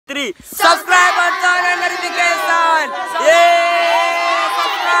TV. Subscribe and turn on notification. Yeah,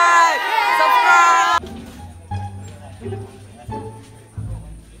 subscribe.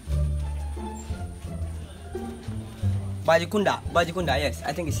 Bajikunda, yes,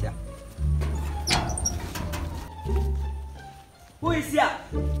 I think it's here. Who is here?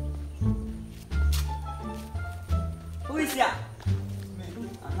 Who is here?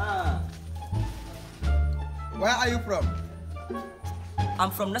 Where are you from?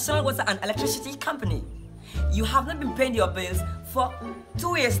 I'm from National Water and Electricity Company. You have not been paying your bills for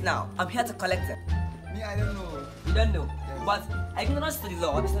 2 years now. I'm here to collect them. Me, I don't know. You don't know? Yes. But ignorance to the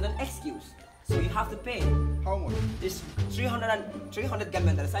law is not an excuse. So you have to pay. How much? It's 300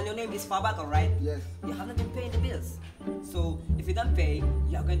 government dollars. And your name is Fabaka, right? Yes. You have not been paying the bills. So if you don't pay,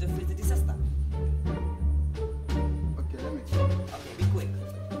 you are going to face the disaster. Okay, let me check. Okay, be quick.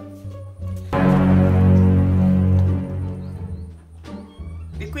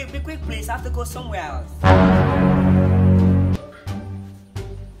 Be quick, please. I have to go somewhere else.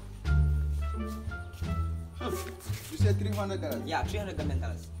 You said $300? Yeah, 300 government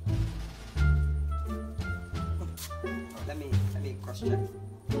dollars. Let me cross check.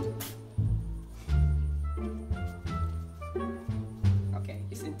 Okay,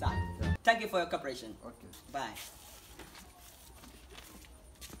 it's in time. Yeah. Thank you for your cooperation. Okay. Bye.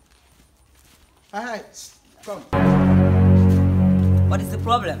 Hi, come. What is the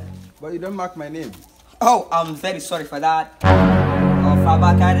problem? But you don't mark my name. Oh, I'm very sorry for that. Oh,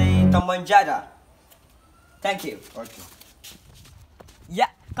 Fabakari Tomonjada. Thank you. Okay. Yeah,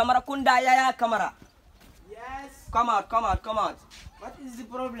 Kamara Kunda, yeah, Kamara. Yes. Come out. What is the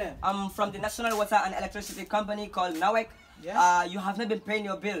problem? I'm from the National Water and Electricity Company called NAWEC. Yeah. You have not been paying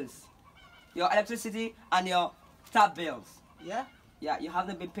your bills. Your electricity and your tap bills. Yeah. Yeah, you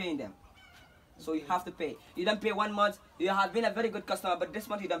haven't been paying them. So you have to pay. You don't pay 1 month. You have been a very good customer, but this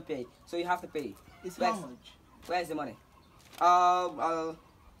month you don't pay. So you have to pay. It's how much? Where's the money?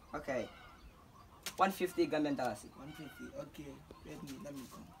 Okay. 150 government dollars. 150. Okay. Let me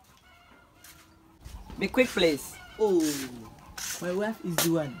come. Be quick, please. Oh, my wife is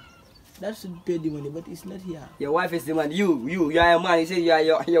the one that should pay the money, but it's not here. Your wife is the one. You are a man. You say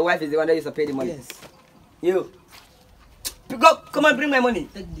your wife is the one that used to pay the money. Yes. You. Go, come on, bring my money.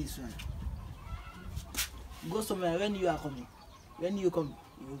 Take this one. Go somewhere when you are coming. When you come,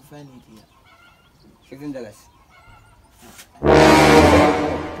 you will find it here. $15.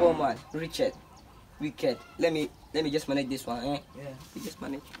 Poor man, Richard, wicked. Let me just manage this one, eh? Yeah. You just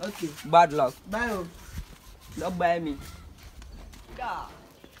manage. Okay. Bad luck. Bye. Don't buy me.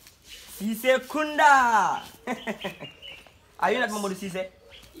 Sise Kunda. Are you not Mamadou Sise?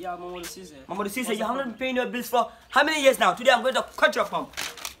 Yeah, Mamadou Sise. Mamadou Sise, you haven't been paying your bills for how many years now? Today I'm going to cut your pump.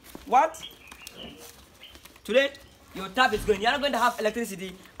 What? Today your tap is going. You're not going to have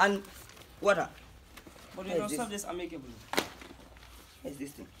electricity and water. But we can solve this amicably. What's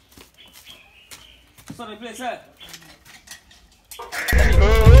this thing? Sorry, please, sir. Please,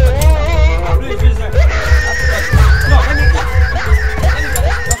 sir. No, let me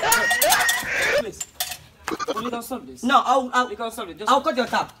please. We can solve this. No, We can solve it. I'll cut your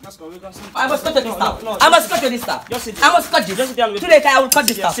tap. Let's go. We can solve it. I must cut your this tap. No, I must cut your this tap. Just sit I down. must cut this. Just sit down with Today I will cut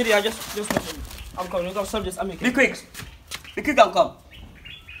this Yeah, tap. sit there. Just I'm coming. We can solve this amicably. Be quick. Be quick and come.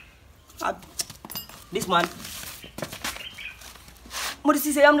 This man. What does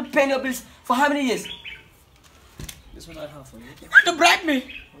he say? I'm not paying your bills for how many years? This is what I have for you. You want to bribe me?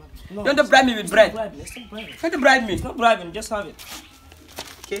 No, You want to bribe me with bread? bribe. Let's not bribe. You want to bribe me? It's not bribing. Just have it.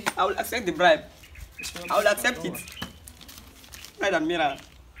 Okay, I will accept the bribe. I will accept it. Right on mirror.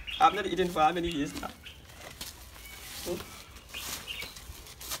 I've not eaten for how many years now?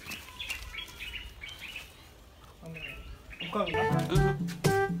 I'm coming. Huh?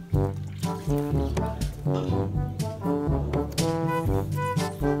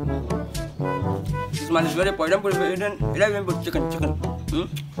 This man is very poor. You don't even put chicken. Who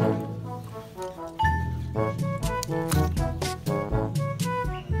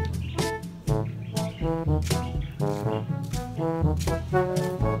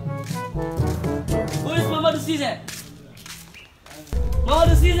is Mamadou Cisse?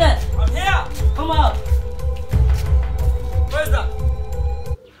 Mamadou Cisse! I'm here. Come out! Where's that?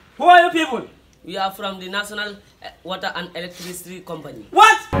 Who are you people? We are from the National Water and Electricity Company.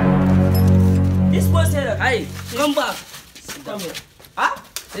 What? This boy said, Hey, come back. Come here. huh?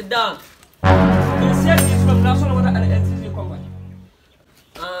 Sit down. You said it's from National Water and Electricity Company.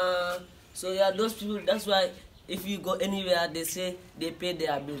 So yeah, those people, that's why if you go anywhere, they say they pay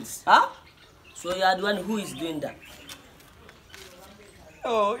their bills. Huh? So you are the one who is doing that.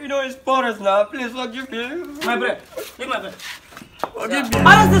 Oh, you know it's porous now. Please forgive me. My bread. Take my bread. Forgive me.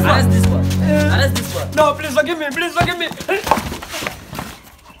 Arrest this one. Arrest this one. No, please forgive me. Please forgive me.